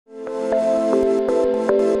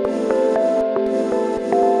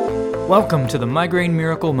Welcome to the Migraine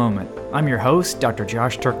Miracle Moment. I'm your host, Dr.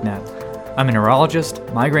 Josh Turknett. I'm a neurologist,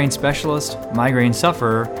 migraine specialist, migraine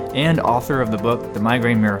sufferer, and author of the book, The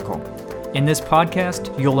Migraine Miracle. In this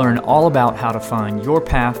podcast, you'll learn all about how to find your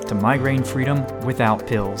path to migraine freedom without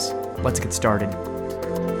pills. Let's get started.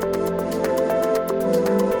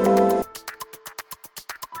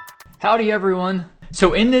 Howdy everyone!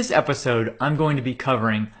 So in this episode, I'm going to be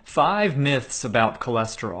covering 5 myths about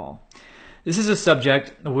cholesterol. This is a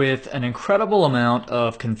subject with an incredible amount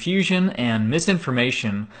of confusion and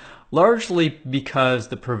misinformation, largely because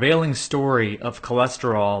the prevailing story of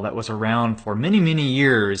cholesterol that was around for many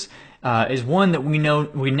years is one that we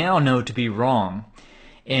now know to be wrong.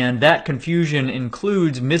 And that confusion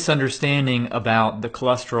includes misunderstanding about the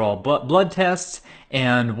cholesterol blood tests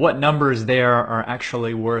and what numbers there are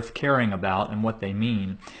actually worth caring about and what they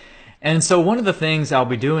mean. And so one of the things I'll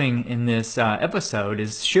be doing in this episode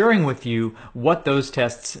is sharing with you what those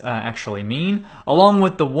tests actually mean, along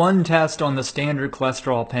with the one test on the standard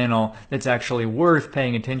cholesterol panel that's actually worth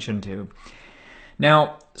paying attention to.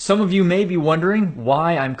 Now, some of you may be wondering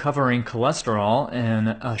why I'm covering cholesterol in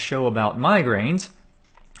a show about migraines,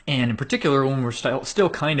 and in particular when we're still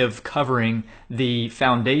kind of covering the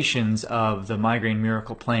foundations of the Migraine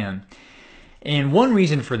Miracle Plan. And one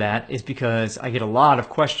reason for that is because I get a lot of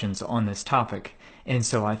questions on this topic, and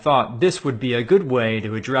so I thought this would be a good way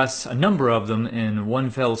to address a number of them in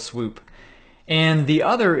one fell swoop. And the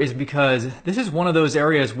other is because this is one of those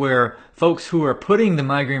areas where folks who are putting the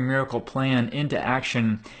Migraine Miracle Plan into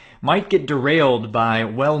action might get derailed by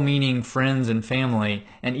well-meaning friends and family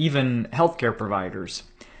and even healthcare providers.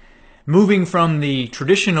 Moving from the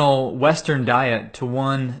traditional Western diet to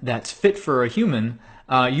one that's fit for a human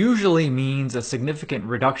usually means a significant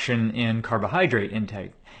reduction in carbohydrate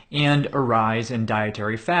intake and a rise in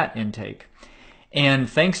dietary fat intake. And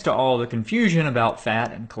thanks to all the confusion about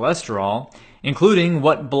fat and cholesterol, including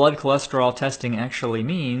what blood cholesterol testing actually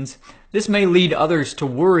means, this may lead others to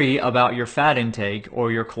worry about your fat intake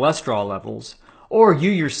or your cholesterol levels, or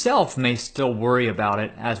you yourself may still worry about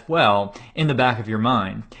it as well in the back of your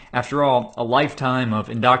mind. After all, a lifetime of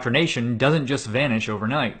indoctrination doesn't just vanish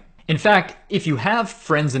overnight. In fact, if you have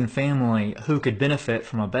friends and family who could benefit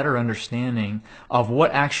from a better understanding of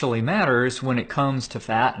what actually matters when it comes to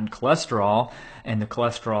fat and cholesterol and the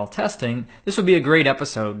cholesterol testing, this would be a great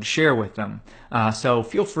episode to share with them. So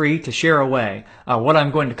feel free to share away. What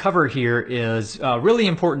I'm going to cover here is really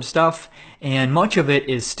important stuff, and much of it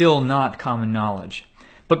is still not common knowledge.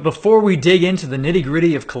 But before we dig into the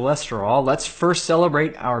nitty-gritty of cholesterol, let's first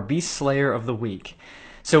celebrate our Beast Slayer of the Week.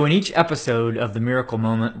 So in each episode of The Miracle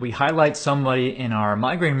Moment, we highlight somebody in our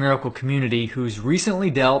Migraine Miracle community who's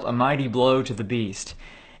recently dealt a mighty blow to the beast.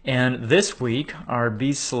 And this week, our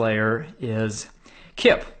Beast Slayer is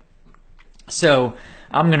Kip. So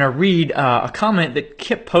I'm going to read a comment that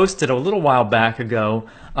Kip posted a little while back ago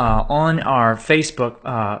on our Facebook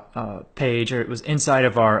page, or it was inside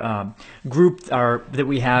of our group that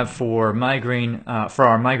we have for our Migraine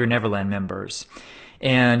Neverland members.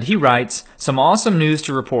 And he writes, "Some awesome news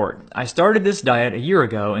to report. I started this diet a year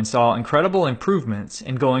ago and saw incredible improvements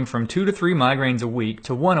in going from 2 to 3 migraines a week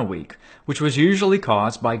to 1 a week, which was usually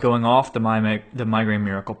caused by going off the Migraine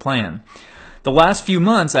Miracle Plan. The last few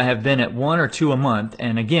months I have been at 1 or 2 a month,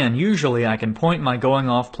 and again, usually I can point my going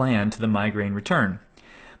off plan to the migraine return.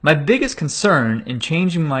 My biggest concern in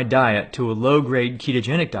changing my diet to a low-grade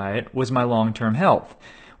ketogenic diet was my long-term health.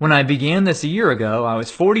 When I began this a year ago, I was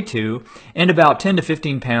 42 and about 10 to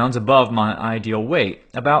 15 pounds above my ideal weight,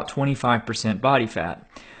 about 25% body fat.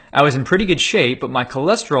 I was in pretty good shape, but my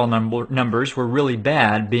cholesterol numbers were really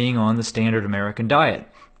bad being on the standard American diet.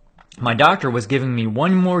 My doctor was giving me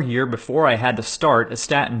 1 more year before I had to start a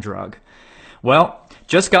statin drug. Well,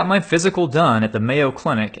 just got my physical done at the Mayo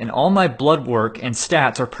Clinic, and all my blood work and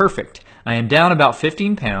stats are perfect. I am down about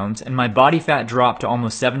 15 pounds, and my body fat dropped to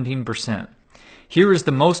almost 17%. Here is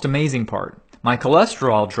the most amazing part. My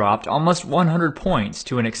cholesterol dropped almost 100 points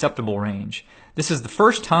to an acceptable range. This is the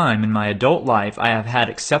first time in my adult life I have had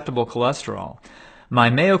acceptable cholesterol. My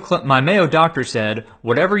Mayo doctor said,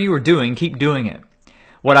 'Whatever you are doing, keep doing it.'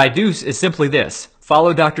 What I do is simply this: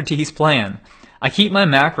 follow Dr. T's plan. I keep my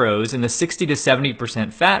macros in the 60 to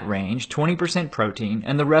 70% fat range, 20% protein,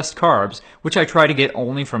 and the rest carbs, which I try to get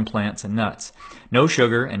only from plants and nuts. No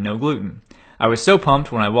sugar and no gluten. I was so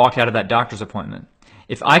pumped when I walked out of that doctor's appointment.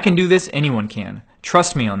 If I can do this, anyone can.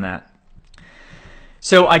 Trust me on that."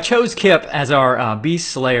 So I chose Kip as our Beast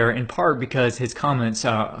Slayer in part because his comments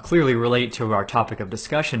clearly relate to our topic of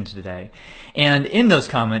discussion today. And in those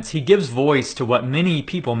comments, he gives voice to what many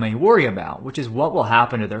people may worry about, which is what will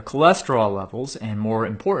happen to their cholesterol levels and, more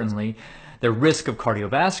importantly, their risk of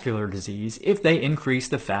cardiovascular disease if they increase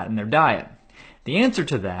the fat in their diet? The answer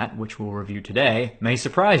to that, which we'll review today, may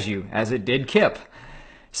surprise you, as it did Kip.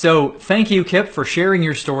 So thank you, Kip, for sharing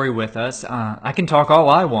your story with us. I can talk all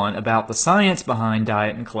I want about the science behind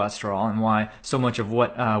diet and cholesterol and why so much of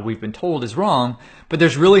what we've been told is wrong, but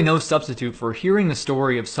there's really no substitute for hearing the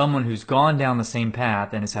story of someone who's gone down the same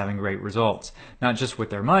path and is having great results, not just with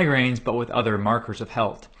their migraines, but with other markers of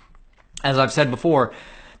health. As I've said before,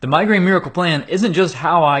 the Migraine Miracle Plan isn't just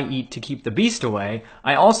how I eat to keep the beast away.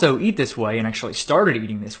 I also eat this way, and actually started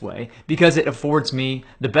eating this way, because it affords me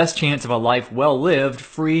the best chance of a life well lived,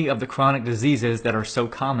 free of the chronic diseases that are so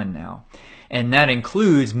common now. And that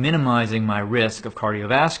includes minimizing my risk of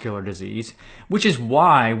cardiovascular disease, which is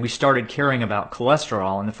why we started caring about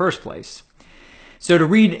cholesterol in the first place. So to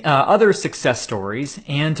read other success stories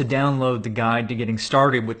and to download the guide to getting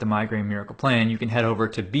started with the Migraine Miracle Plan, you can head over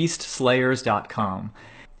to beastslayers.com.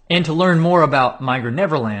 And to learn more about Migraine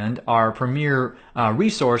Neverland, our premier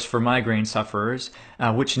resource for migraine sufferers,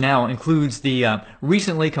 which now includes the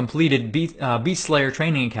recently completed Beast Slayer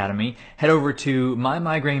Training Academy, head over to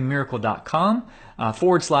mymigrainemiracle.com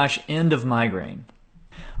 /end of migraine.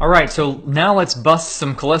 All right, so now let's bust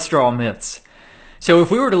some cholesterol myths. So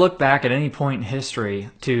if we were to look back at any point in history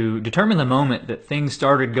to determine the moment that things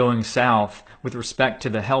started going south with respect to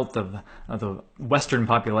the health of the Western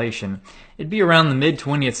population, it'd be around the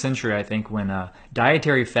mid-20th century, I think, when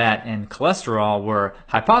dietary fat and cholesterol were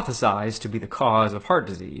hypothesized to be the cause of heart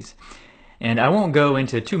disease. And I won't go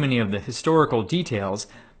into too many of the historical details,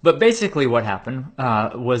 but basically what happened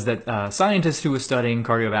was that scientists who were studying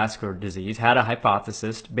cardiovascular disease had a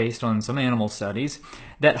hypothesis based on some animal studies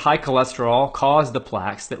that high cholesterol caused the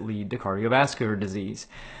plaques that lead to cardiovascular disease,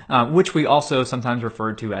 which we also sometimes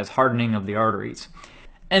refer to as hardening of the arteries.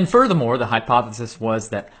 And furthermore, the hypothesis was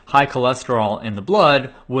that high cholesterol in the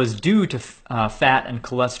blood was due to fat and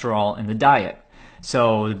cholesterol in the diet.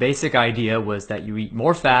 So the basic idea was that you eat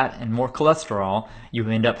more fat and more cholesterol, you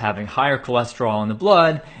end up having higher cholesterol in the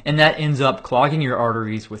blood, and that ends up clogging your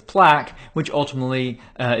arteries with plaque, which ultimately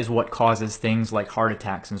is what causes things like heart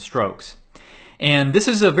attacks and strokes. And this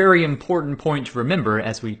is a very important point to remember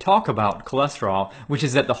as we talk about cholesterol, which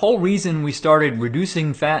is that the whole reason we started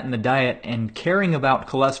reducing fat in the diet and caring about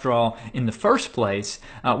cholesterol in the first place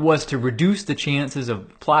was to reduce the chances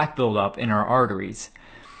of plaque buildup in our arteries.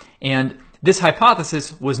 And this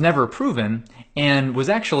hypothesis was never proven and was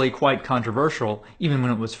actually quite controversial even when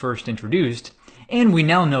it was first introduced, and we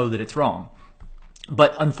now know that it's wrong.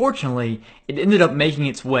 But unfortunately, it ended up making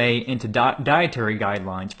its way into dietary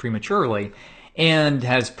guidelines prematurely and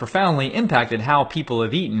has profoundly impacted how people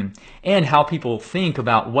have eaten and how people think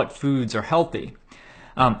about what foods are healthy.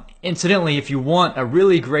 Incidentally, if you want a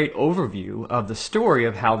really great overview of the story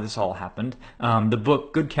of how this all happened, the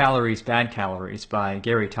book Good Calories, Bad Calories by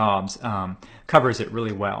Gary Taubes covers it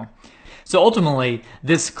really well. So ultimately,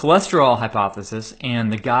 this cholesterol hypothesis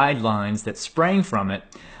and the guidelines that sprang from it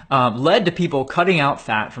led to people cutting out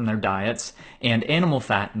fat from their diets, and animal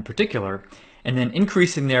fat in particular, and then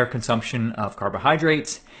increasing their consumption of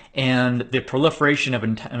carbohydrates and the proliferation of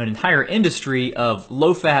an entire industry of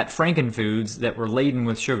low-fat frankenfoods that were laden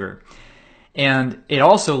with sugar. And it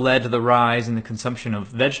also led to the rise in the consumption of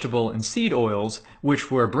vegetable and seed oils,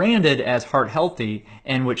 which were branded as heart healthy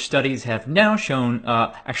and which studies have now shown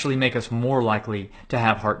actually make us more likely to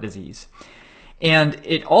have heart disease. And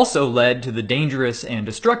it also led to the dangerous and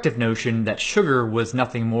destructive notion that sugar was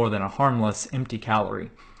nothing more than a harmless, empty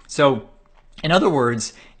calorie. So, in other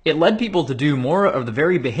words, it led people to do more of the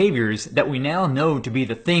very behaviors that we now know to be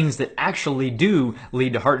the things that actually do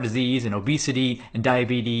lead to heart disease and obesity and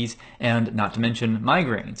diabetes, and not to mention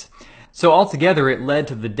migraines. So altogether, it led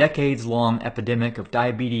to the decades-long epidemic of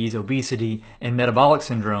diabetes, obesity, and metabolic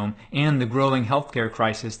syndrome, and the growing healthcare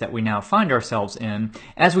crisis that we now find ourselves in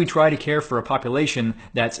as we try to care for a population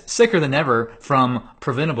that's sicker than ever from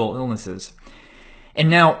preventable illnesses. And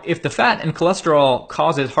now, if the fat and cholesterol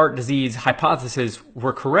causes heart disease hypothesis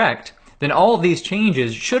were correct, then all of these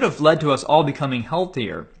changes should have led to us all becoming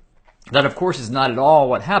healthier. That, of course, is not at all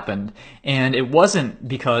what happened, and it wasn't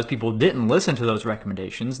because people didn't listen to those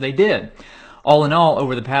recommendations. They did. All in all,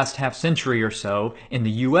 over the past half century or so, in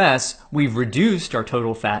the U.S., we've reduced our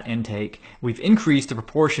total fat intake, we've increased the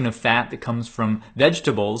proportion of fat that comes from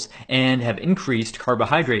vegetables, and have increased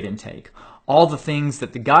carbohydrate intake. All the things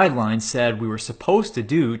that the guidelines said we were supposed to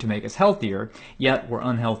do to make us healthier, yet we're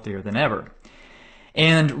unhealthier than ever.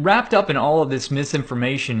 And wrapped up in all of this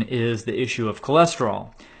misinformation is the issue of cholesterol.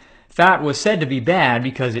 Fat was said to be bad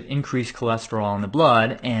because it increased cholesterol in the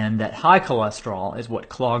blood, and that high cholesterol is what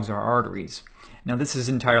clogs our arteries. Now, this is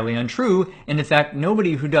entirely untrue, and in fact,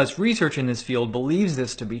 nobody who does research in this field believes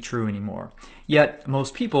this to be true anymore. Yet,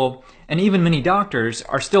 most people, and even many doctors,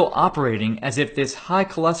 are still operating as if this high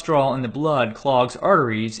cholesterol in the blood clogs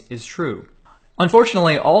arteries is true.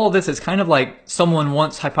 Unfortunately, all of this is kind of like someone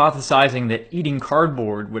once hypothesizing that eating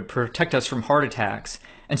cardboard would protect us from heart attacks,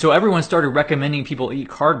 and so everyone started recommending people eat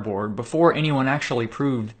cardboard before anyone actually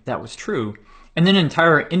proved that was true. And then an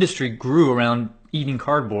entire industry grew around eating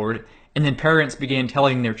cardboard, and then parents began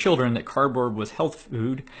telling their children that cardboard was health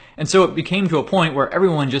food, and so it became to a point where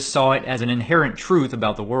everyone just saw it as an inherent truth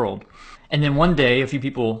about the world. And then one day, a few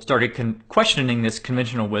people started questioning this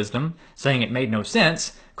conventional wisdom, saying it made no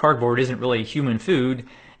sense, cardboard isn't really human food,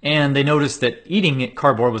 and they noticed that eating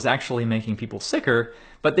cardboard was actually making people sicker,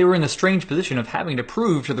 but they were in the strange position of having to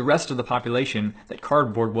prove to the rest of the population that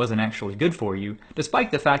cardboard wasn't actually good for you,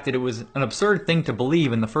 despite the fact that it was an absurd thing to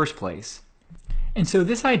believe in the first place. And so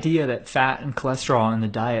this idea that fat and cholesterol in the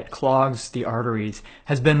diet clogs the arteries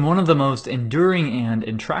has been one of the most enduring and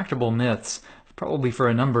intractable myths, probably for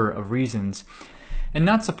a number of reasons. And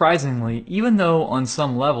not surprisingly, even though on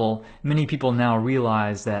some level many people now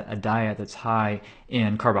realize that a diet that's high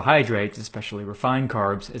in carbohydrates, especially refined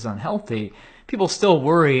carbs, is unhealthy, people still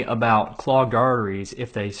worry about clogged arteries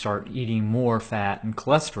if they start eating more fat and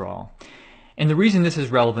cholesterol. And the reason this is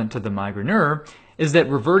relevant to the migraineur is that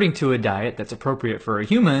reverting to a diet that's appropriate for a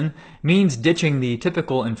human means ditching the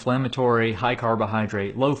typical inflammatory,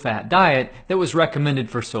 high-carbohydrate, low-fat diet that was recommended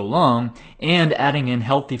for so long and adding in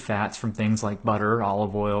healthy fats from things like butter,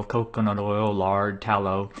 olive oil, coconut oil, lard,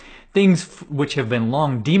 tallow, things which have been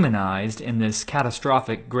long demonized in this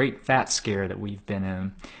catastrophic great fat scare that we've been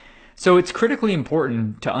in. So it's critically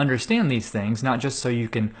important to understand these things, not just so you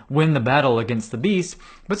can win the battle against the beast,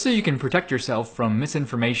 but so you can protect yourself from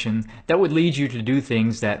misinformation that would lead you to do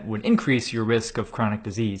things that would increase your risk of chronic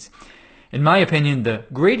disease. In my opinion, the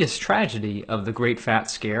greatest tragedy of the Great Fat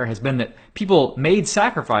Scare has been that people made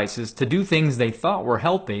sacrifices to do things they thought were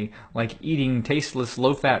healthy, like eating tasteless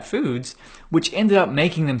low-fat foods, which ended up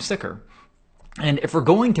making them sicker. And if we're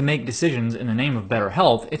going to make decisions in the name of better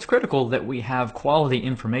health, it's critical that we have quality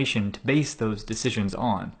information to base those decisions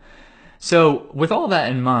on. So, with all that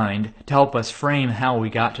in mind, to help us frame how we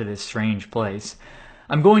got to this strange place,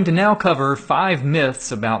 I'm going to now cover 5 myths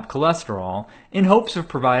about cholesterol in hopes of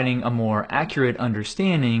providing a more accurate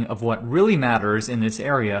understanding of what really matters in this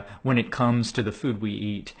area when it comes to the food we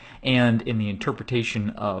eat and in the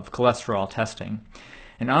interpretation of cholesterol testing.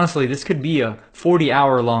 And honestly, this could be a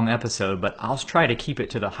 40-hour-long episode, but I'll try to keep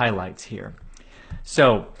it to the highlights here.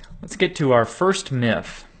 So, let's get to our first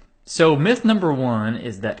myth. So, myth number 1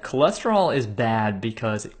 is that cholesterol is bad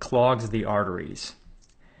because it clogs the arteries.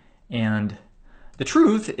 And the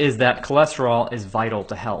truth is that cholesterol is vital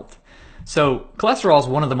to health. So, cholesterol is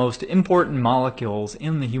one of the most important molecules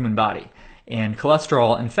in the human body. And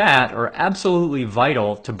cholesterol and fat are absolutely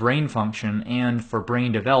vital to brain function and for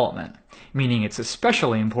brain development, meaning it's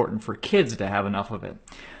especially important for kids to have enough of it.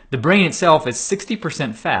 The brain itself is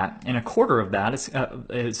 60% fat, and a quarter of that is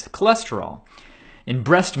cholesterol. In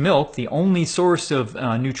breast milk, the only source of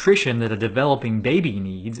nutrition that a developing baby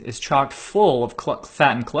needs is chock full of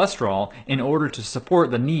fat and cholesterol in order to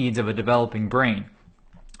support the needs of a developing brain.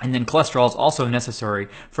 And then cholesterol is also necessary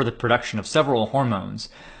for the production of several hormones.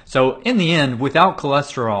 So in the end, without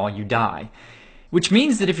cholesterol, you die. Which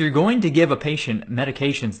means that if you're going to give a patient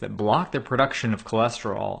medications that block the production of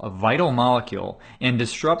cholesterol, a vital molecule, and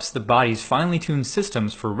disrupts the body's finely tuned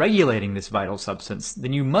systems for regulating this vital substance,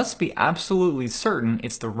 then you must be absolutely certain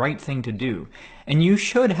it's the right thing to do. And you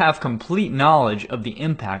should have complete knowledge of the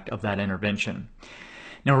impact of that intervention.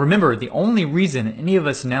 Now remember, the only reason any of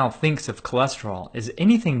us now thinks of cholesterol as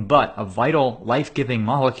anything but a vital, life-giving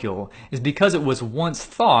molecule is because it was once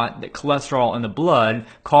thought that cholesterol in the blood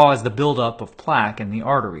caused the buildup of plaque in the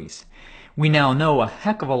arteries. We now know a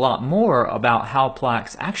heck of a lot more about how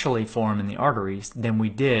plaques actually form in the arteries than we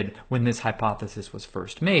did when this hypothesis was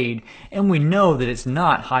first made, and we know that it's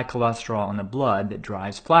not high cholesterol in the blood that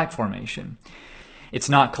drives plaque formation. It's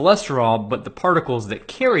not cholesterol, but the particles that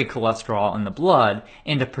carry cholesterol in the blood,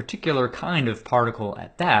 and a particular kind of particle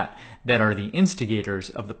at that are the instigators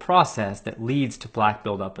of the process that leads to plaque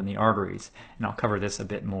buildup in the arteries. And I'll cover this a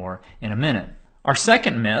bit more in a minute. Our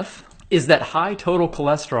second myth is that high total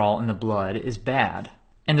cholesterol in the blood is bad.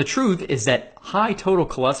 And the truth is that high total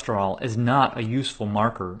cholesterol is not a useful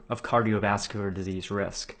marker of cardiovascular disease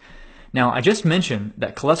risk. Now, I just mentioned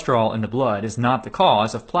that cholesterol in the blood is not the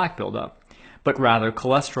cause of plaque buildup, but rather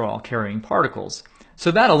cholesterol-carrying particles.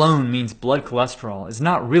 So that alone means blood cholesterol is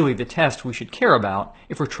not really the test we should care about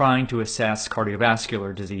if we're trying to assess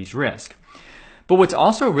cardiovascular disease risk. But what's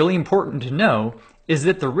also really important to know is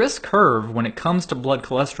that the risk curve when it comes to blood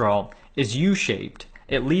cholesterol is U-shaped,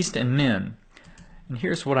 at least in men. And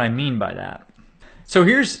here's what I mean by that. So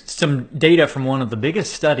here's some data from one of the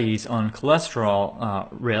biggest studies on cholesterol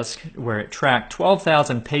risk, where it tracked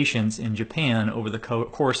 12,000 patients in Japan over the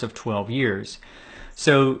course of 12 years.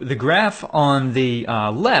 So the graph on the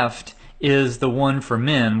left is the one for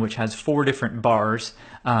men, which has 4 different bars,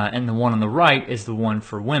 and the one on the right is the one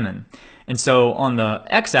for women. And so on the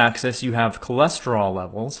x-axis you have cholesterol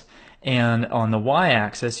levels, and on the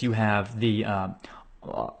y-axis you have the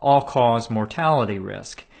all-cause mortality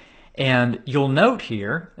risk. And you'll note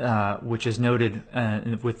here, which is noted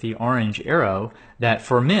with the orange arrow, that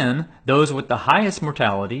for men, those with the highest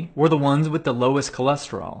mortality were the ones with the lowest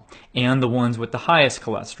cholesterol, and the ones with the highest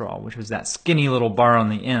cholesterol, which was that skinny little bar on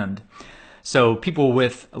the end. So people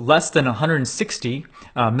with less than 160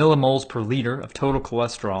 millimoles per liter of total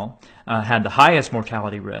cholesterol had the highest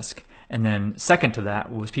mortality risk, and then second to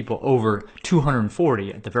that was people over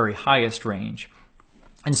 240 at the very highest range.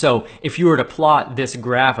 And so if you were to plot this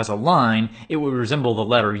graph as a line, it would resemble the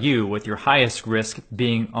letter U, with your highest risk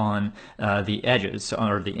being on the edges,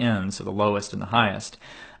 or the ends, so the lowest and the highest,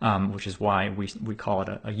 which is why we call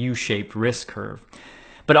it a U-shaped risk curve.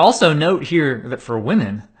 But also note here that for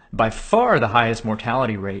women, by far the highest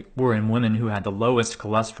mortality rate were in women who had the lowest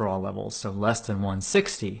cholesterol levels, so less than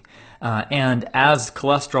 160. And as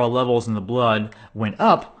cholesterol levels in the blood went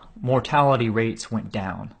up, mortality rates went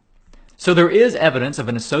down. So there is evidence of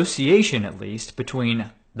an association, at least,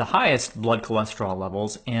 between the highest blood cholesterol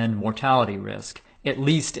levels and mortality risk, at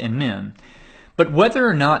least in men. But whether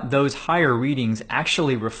or not those higher readings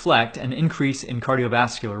actually reflect an increase in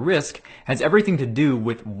cardiovascular risk has everything to do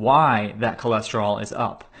with why that cholesterol is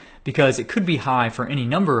up. Because it could be high for any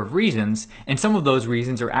number of reasons, and some of those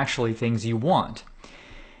reasons are actually things you want.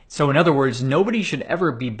 So in other words, nobody should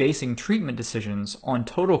ever be basing treatment decisions on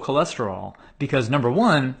total cholesterol, because number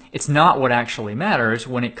one, it's not what actually matters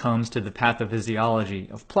when it comes to the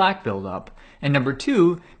pathophysiology of plaque buildup, and number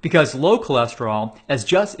two, because low cholesterol is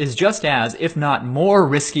just as, if not more,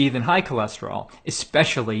 risky than high cholesterol,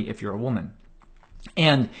 especially if you're a woman.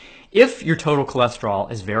 And if your total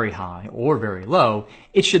cholesterol is very high or very low,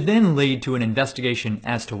 it should then lead to an investigation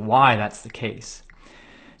as to why that's the case.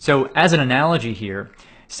 So as an analogy here,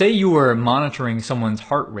 say you were monitoring someone's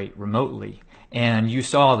heart rate remotely, and you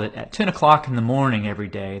saw that at 10 o'clock in the morning every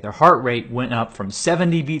day, their heart rate went up from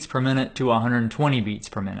 70 beats per minute to 120 beats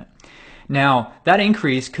per minute. Now, that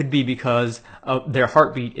increase could be because their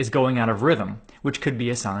heartbeat is going out of rhythm, which could be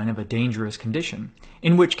a sign of a dangerous condition,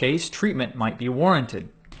 in which case treatment might be warranted.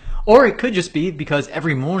 Or it could just be because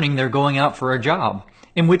every morning they're going out for a job,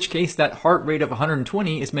 in which case that heart rate of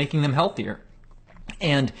 120 is making them healthier.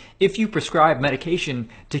 And if you prescribe medication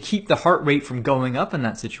to keep the heart rate from going up in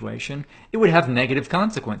that situation, it would have negative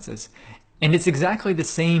consequences. And it's exactly the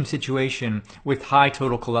same situation with high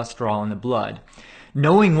total cholesterol in the blood.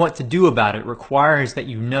 Knowing what to do about it requires that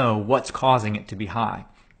you know what's causing it to be high.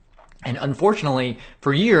 And unfortunately,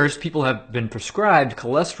 for years, people have been prescribed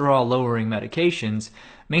cholesterol-lowering medications,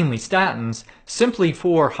 mainly statins, simply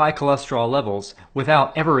for high cholesterol levels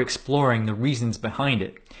without ever exploring the reasons behind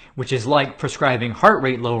it, which is like prescribing heart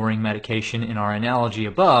rate-lowering medication in our analogy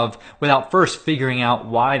above without first figuring out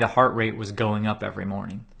why the heart rate was going up every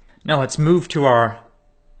morning. Now let's move to our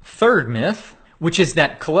third myth, which is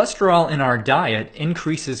that cholesterol in our diet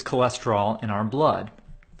increases cholesterol in our blood.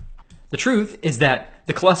 The truth is that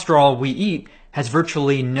the cholesterol we eat has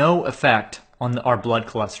virtually no effect on our blood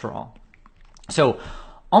cholesterol. So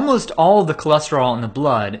almost all of the cholesterol in the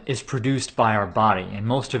blood is produced by our body, and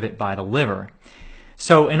most of it by the liver.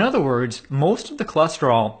 So in other words, most of the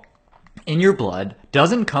cholesterol in your blood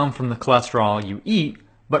doesn't come from the cholesterol you eat,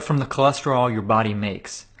 but from the cholesterol your body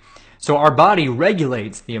makes. So our body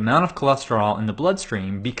regulates the amount of cholesterol in the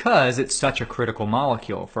bloodstream because it's such a critical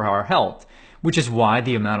molecule for our health, which is why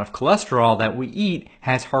the amount of cholesterol that we eat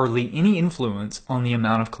has hardly any influence on the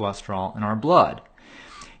amount of cholesterol in our blood.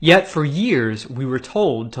 Yet for years we were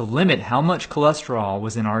told to limit how much cholesterol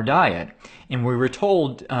was in our diet, and we were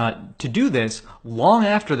told to do this long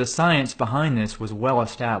after the science behind this was well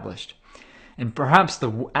established. And perhaps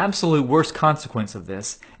the absolute worst consequence of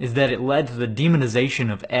this is that it led to the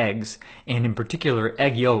demonization of eggs, and in particular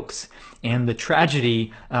egg yolks, and the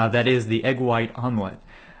tragedy that is the egg white omelet.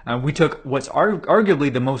 We took what's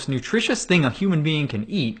arguably the most nutritious thing a human being can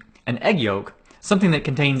eat, an egg yolk, something that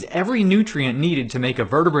contains every nutrient needed to make a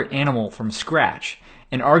vertebrate animal from scratch,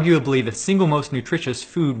 and arguably the single most nutritious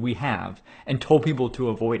food we have, and told people to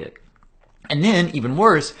avoid it. And then, even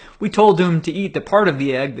worse, we told them to eat the part of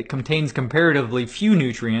the egg that contains comparatively few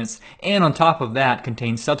nutrients, and on top of that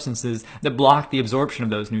contains substances that block the absorption of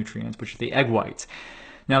those nutrients, which are the egg whites.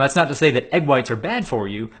 Now, that's not to say that egg whites are bad for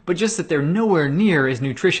you, but just that they're nowhere near as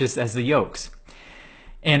nutritious as the yolks.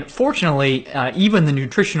 And fortunately, even the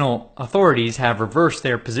nutritional authorities have reversed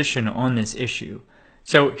their position on this issue.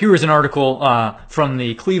 So here is an article from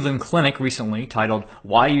the Cleveland Clinic recently titled,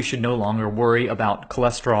 "Why You Should No Longer Worry About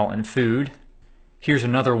Cholesterol in Food." Here's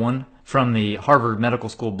another one from the Harvard Medical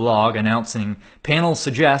School blog announcing, "Panels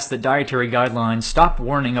suggest that dietary guidelines stop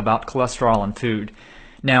warning about cholesterol in food."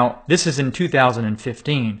 Now, this is in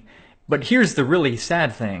 2015, but here's the really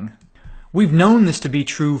sad thing. We've known this to be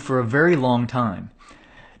true for a very long time.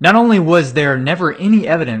 Not only was there never any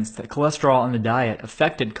evidence that cholesterol in the diet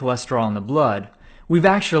affected cholesterol in the blood, we've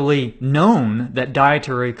actually known that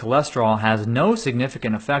dietary cholesterol has no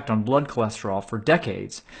significant effect on blood cholesterol for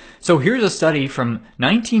decades. So here's a study from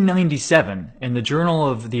 1997 in the Journal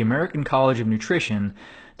of the American College of Nutrition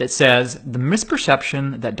that says the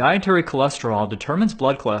misperception that dietary cholesterol determines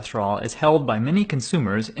blood cholesterol is held by many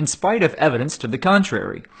consumers in spite of evidence to the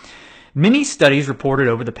contrary. Many studies reported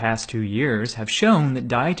over the past 2 years have shown that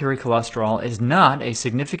dietary cholesterol is not a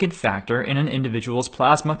significant factor in an individual's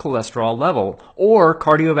plasma cholesterol level or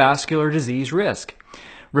cardiovascular disease risk.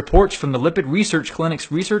 Reports from the Lipid Research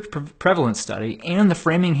Clinic's research prevalence study and the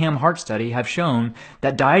Framingham Heart Study have shown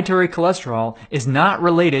that dietary cholesterol is not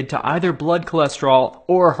related to either blood cholesterol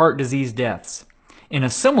or heart disease deaths. In a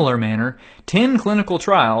similar manner, 10 clinical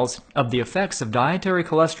trials of the effects of dietary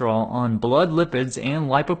cholesterol on blood lipids and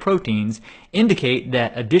lipoproteins indicate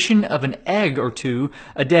that addition of an egg or two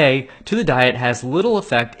a day to the diet has little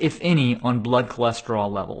effect, if any, on blood cholesterol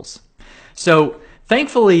levels. So,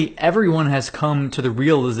 thankfully, everyone has come to the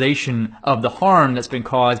realization of the harm that's been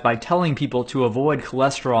caused by telling people to avoid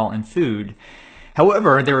cholesterol in food.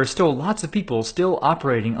 However, there are still lots of people still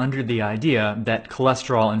operating under the idea that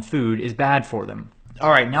cholesterol in food is bad for them. All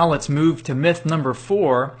right, now let's move to myth number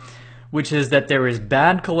 4, which is that there is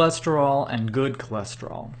bad cholesterol and good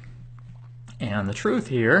cholesterol. And the truth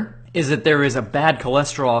here is that there is a bad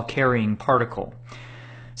cholesterol carrying particle.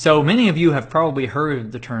 So many of you have probably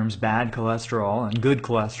heard the terms bad cholesterol and good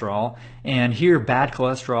cholesterol, and here bad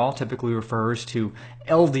cholesterol typically refers to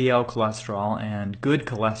LDL cholesterol and good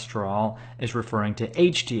cholesterol is referring to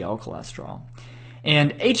HDL cholesterol.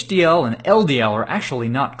 And HDL and LDL are actually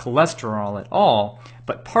not cholesterol at all,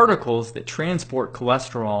 but particles that transport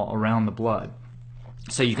cholesterol around the blood.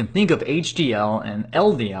 So you can think of HDL and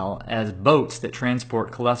LDL as boats that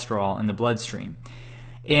transport cholesterol in the bloodstream.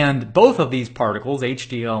 And both of these particles,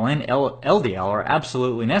 HDL and LDL, are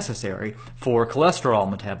absolutely necessary for cholesterol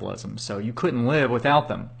metabolism, so you couldn't live without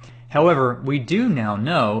them. However, we do now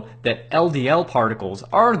know that LDL particles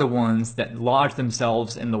are the ones that lodge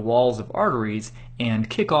themselves in the walls of arteries and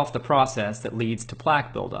kick off the process that leads to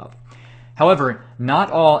plaque buildup. However, not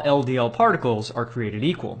all LDL particles are created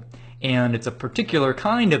equal, and it's a particular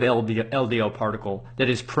kind of LDL particle that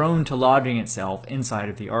is prone to lodging itself inside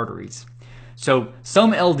of the arteries. So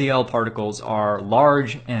some LDL particles are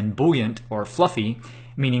large and buoyant or fluffy,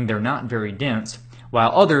 meaning they're not very dense,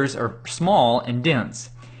 while others are small and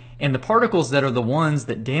dense. And the particles that are the ones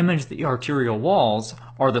that damage the arterial walls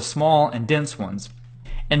are the small and dense ones.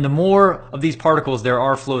 And the more of these particles there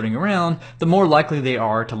are floating around, the more likely they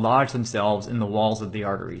are to lodge themselves in the walls of the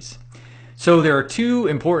arteries. So there are two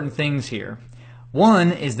important things here.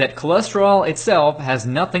 One is that cholesterol itself has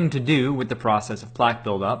nothing to do with the process of plaque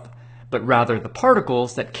buildup, but rather the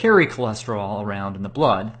particles that carry cholesterol around in the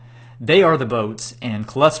blood. They are the boats, and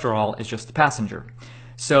cholesterol is just the passenger.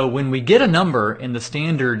 So when we get a number in the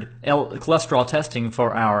standard cholesterol testing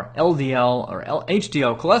for our LDL or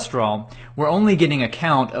HDL cholesterol, we're only getting a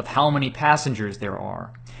count of how many passengers there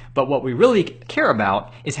are. But what we really care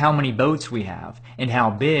about is how many boats we have and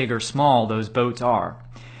how big or small those boats are.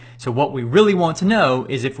 So what we really want to know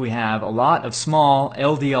is if we have a lot of small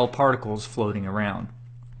LDL particles floating around.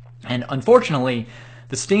 And unfortunately,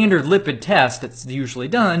 the standard lipid test that's usually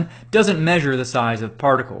done doesn't measure the size of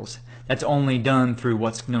particles. That's only done through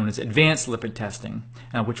what's known as advanced lipid testing,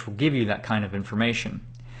 which will give you that kind of information.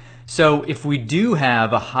 So if we do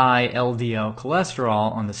have a high LDL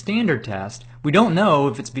cholesterol on the standard test, we don't know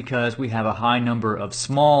if it's because we have a high number of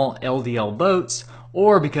small LDL boats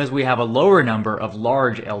or because we have a lower number of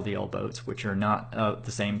large LDL boats, which are not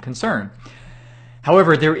the same concern.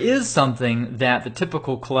 However, there is something that the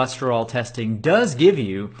typical cholesterol testing does give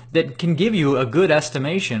you that can give you a good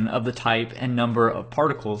estimation of the type and number of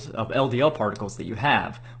particles, of LDL particles that you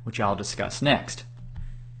have, which I'll discuss next.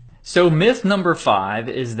 So myth number 5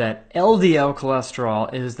 is that LDL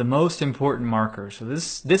cholesterol is the most important marker. So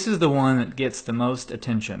this is the one that gets the most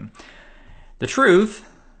attention. The truth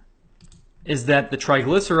is that the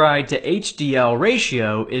triglyceride to HDL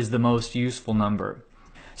ratio is the most useful number.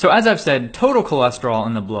 So as I've said, total cholesterol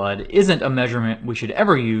in the blood isn't a measurement we should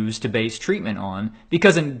ever use to base treatment on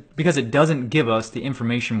because it doesn't give us the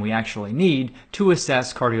information we actually need to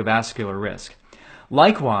assess cardiovascular risk.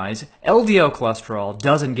 Likewise, LDL cholesterol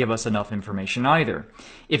doesn't give us enough information either.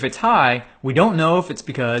 If it's high, we don't know if it's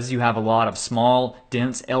because you have a lot of small,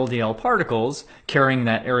 dense LDL particles carrying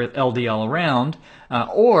that LDL around,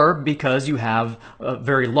 or because you have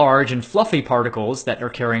very large and fluffy particles that are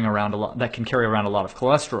carrying around that can carry around a lot of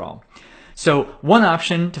cholesterol. So one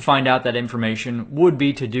option to find out that information would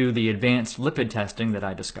be to do the advanced lipid testing that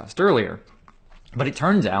I discussed earlier. But it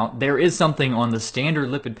turns out there is something on the standard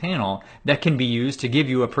lipid panel that can be used to give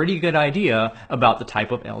you a pretty good idea about the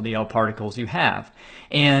type of LDL particles you have.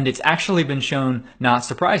 And it's actually been shown, not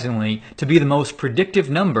surprisingly, to be the most predictive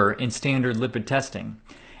number in standard lipid testing.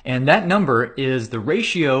 And that number is the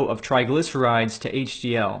ratio of triglycerides to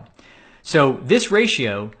HDL. So this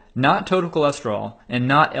ratio, not total cholesterol and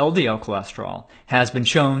not LDL cholesterol, has been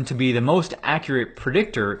shown to be the most accurate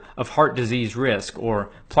predictor of heart disease risk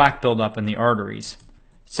or plaque buildup in the arteries.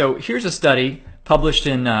 So here's a study published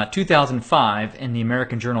in 2005 in the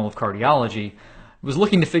American Journal of Cardiology. It was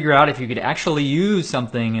looking to figure out if you could actually use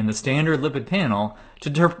something in the standard lipid panel to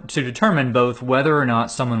determine both whether or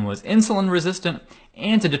not someone was insulin resistant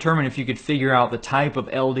and to determine if you could figure out the type of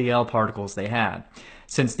LDL particles they had,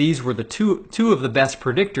 since these were the two of the best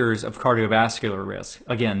predictors of cardiovascular risk.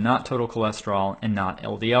 Again, not total cholesterol and not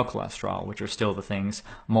LDL cholesterol, which are still the things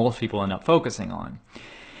most people end up focusing on.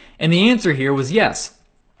 And the answer here was yes.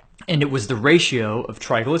 And it was the ratio of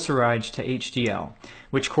triglycerides to HDL,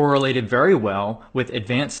 which correlated very well with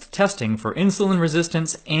advanced testing for insulin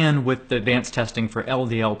resistance and with the advanced testing for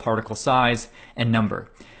LDL particle size and number.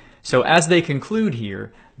 So as they conclude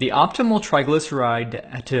here, the optimal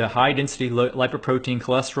triglyceride to high-density lipoprotein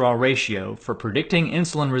cholesterol ratio for predicting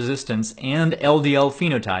insulin resistance and LDL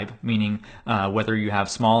phenotype, meaning whether you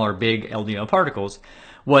have small or big LDL particles,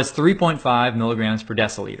 was 3.5 milligrams per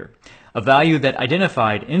deciliter, a value that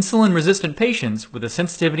identified insulin-resistant patients with a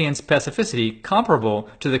sensitivity and specificity comparable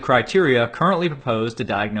to the criteria currently proposed to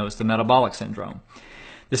diagnose the metabolic syndrome.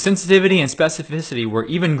 The sensitivity and specificity were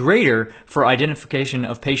even greater for identification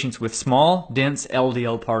of patients with small, dense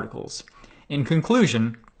LDL particles. In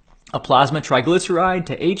conclusion, a plasma triglyceride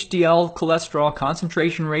to HDL cholesterol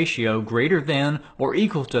concentration ratio greater than or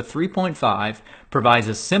equal to 3.5 provides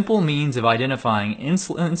a simple means of identifying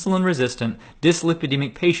insulin-resistant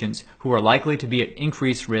dyslipidemic patients who are likely to be at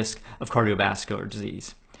increased risk of cardiovascular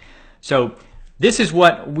disease. So this is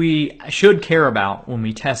what we should care about when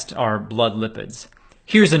we test our blood lipids.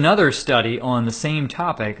 Here's another study on the same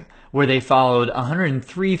topic where they followed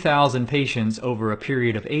 103,000 patients over a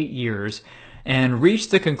period of 8 years and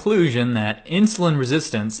reached the conclusion that insulin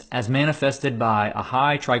resistance, as manifested by a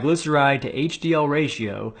high triglyceride to HDL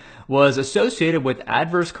ratio, was associated with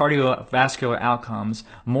adverse cardiovascular outcomes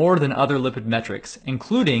more than other lipid metrics,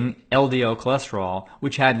 including LDL cholesterol,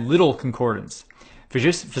 which had little concordance.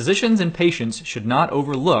 Physicians and patients should not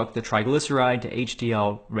overlook the triglyceride to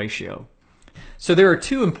HDL ratio. So there are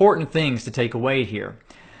two important things to take away here.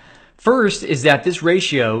 First is that this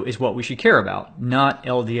ratio is what we should care about, not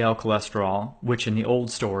LDL cholesterol, which in the old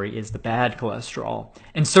story is the bad cholesterol,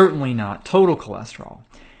 and certainly not total cholesterol.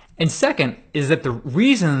 And second is that the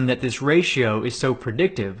reason that this ratio is so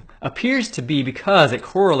predictive appears to be because it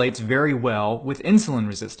correlates very well with insulin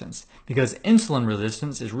resistance, because insulin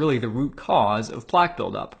resistance is really the root cause of plaque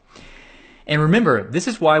buildup. And remember, this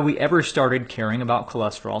is why we ever started caring about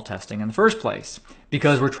cholesterol testing in the first place,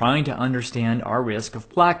 because we're trying to understand our risk of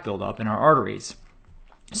plaque buildup in our arteries.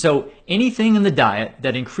 So anything in the diet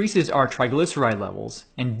that increases our triglyceride levels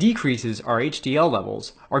and decreases our HDL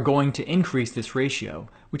levels are going to increase this ratio,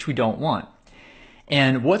 which we don't want.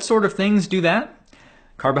 And what sort of things do that?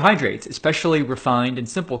 Carbohydrates, especially refined and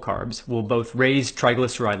simple carbs, will both raise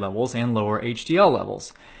triglyceride levels and lower HDL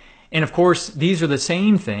levels. And of course, these are the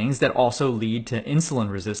same things that also lead to insulin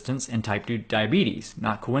resistance and type 2 diabetes,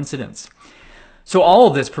 not coincidence. So all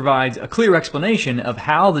of this provides a clear explanation of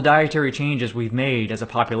how the dietary changes we've made as a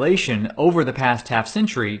population over the past half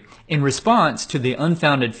century in response to the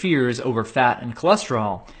unfounded fears over fat and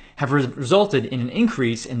cholesterol have resulted in an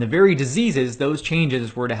increase in the very diseases those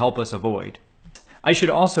changes were to help us avoid. I should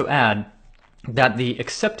also add that the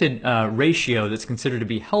accepted ratio that's considered to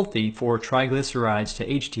be healthy for triglycerides to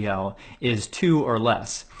HDL is 2 or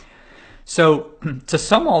less. So to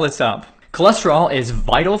sum all this up, Cholesterol is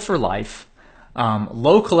vital for life.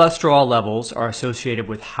 Low cholesterol levels are associated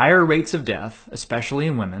with higher rates of death, especially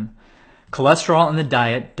in women. Cholesterol in the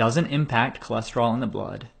diet doesn't impact cholesterol in the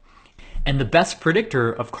blood. And the best predictor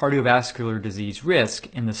of cardiovascular disease risk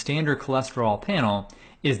in the standard cholesterol panel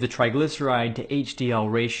is the triglyceride to HDL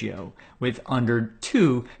ratio, with under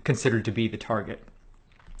 2 considered to be the target.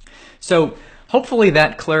 So hopefully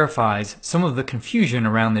that clarifies some of the confusion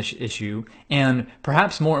around this issue, and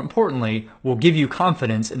perhaps more importantly, will give you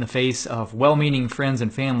confidence in the face of well-meaning friends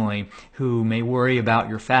and family who may worry about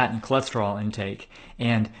your fat and cholesterol intake.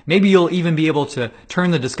 And maybe you'll even be able to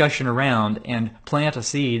turn the discussion around and plant a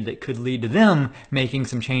seed that could lead to them making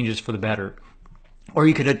some changes for the better. Or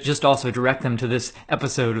you could just also direct them to this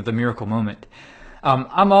episode of The Miracle Moment.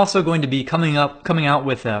 I'm also going to be coming out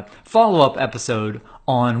with a follow-up episode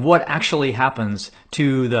on what actually happens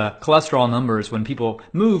to the cholesterol numbers when people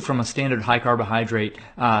move from a standard high carbohydrate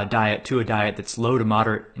diet to a diet that's low to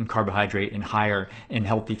moderate in carbohydrate and higher in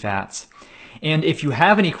healthy fats. And if you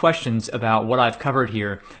have any questions about what I've covered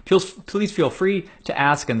here, please feel free to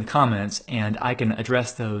ask in the comments, and I can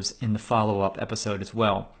address those in the follow-up episode as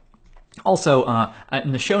well. Also,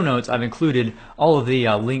 in the show notes, I've included all of the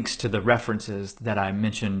links to the references that I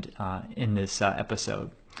mentioned in this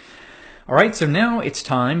episode. All right, so now it's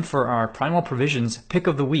time for our Primal Provisions Pick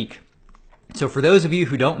of the Week. So for those of you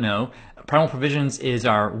who don't know, Primal Provisions is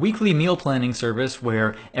our weekly meal planning service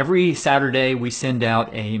where every Saturday we send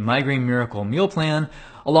out a Migraine Miracle meal plan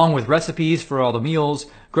along with recipes for all the meals,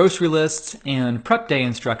 grocery lists, and prep day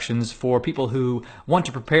instructions for people who want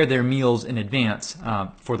to prepare their meals in advance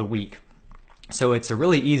for the week. So it's a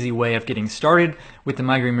really easy way of getting started with the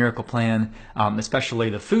Migraine Miracle plan,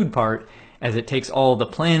 especially the food part, as it takes all the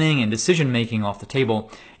planning and decision making off the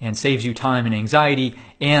table and saves you time and anxiety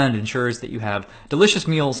and ensures that you have delicious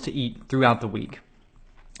meals to eat throughout the week.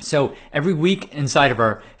 So every week inside of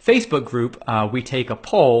our Facebook group, we take a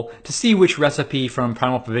poll to see which recipe from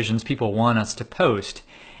Primal Provisions people want us to post.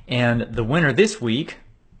 And the winner this week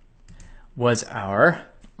was our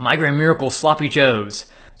Migraine Miracle Sloppy Joes.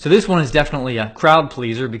 So this one is definitely a crowd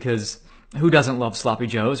pleaser because who doesn't love Sloppy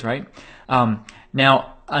Joes, right?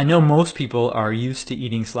 Now, I know most people are used to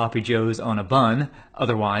eating Sloppy Joes on a bun,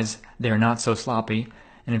 otherwise they're not so sloppy.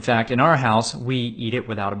 And in fact, in our house, we eat it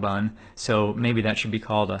without a bun, so maybe that should be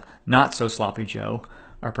called a not-so-sloppy Joe,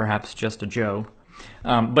 or perhaps just a Joe.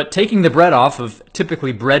 But taking the bread off of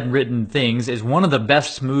typically bread-ridden things is one of the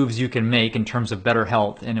best moves you can make in terms of better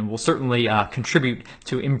health, and it will certainly contribute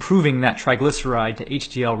to improving that triglyceride to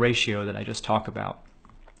HDL ratio that I just talked about.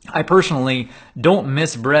 I personally don't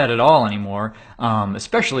miss bread at all anymore,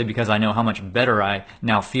 especially because I know how much better I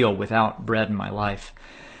now feel without bread in my life.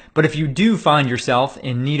 But if you do find yourself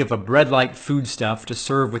in need of a bread-like foodstuff to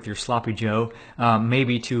serve with your Sloppy Joe,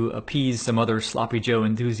 maybe to appease some other Sloppy Joe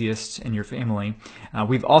enthusiasts in your family,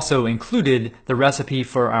 we've also included the recipe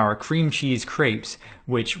for our cream cheese crepes,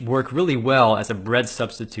 which work really well as a bread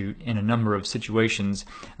substitute in a number of situations,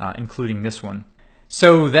 including this one.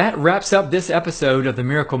 So that wraps up this episode of The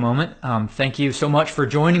Miracle Moment. Thank you so much for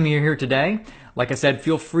joining me here today. Like I said,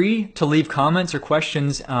 feel free to leave comments or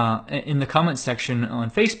questions in the comments section on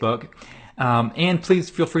Facebook. And please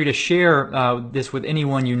feel free to share this with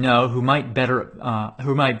anyone you know who might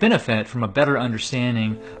benefit from a better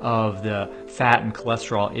understanding of the fat and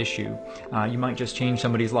cholesterol issue. You might just change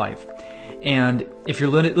somebody's life. And if you're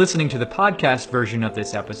listening to the podcast version of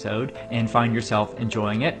this episode and find yourself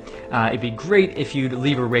enjoying it, it'd be great if you'd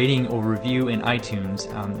leave a rating or review in iTunes.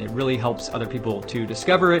 It really helps other people to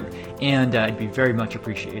discover it, and it'd be very much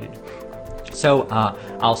appreciated. So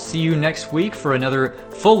I'll see you next week for another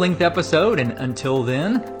full-length episode, and until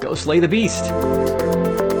then, go slay the beast.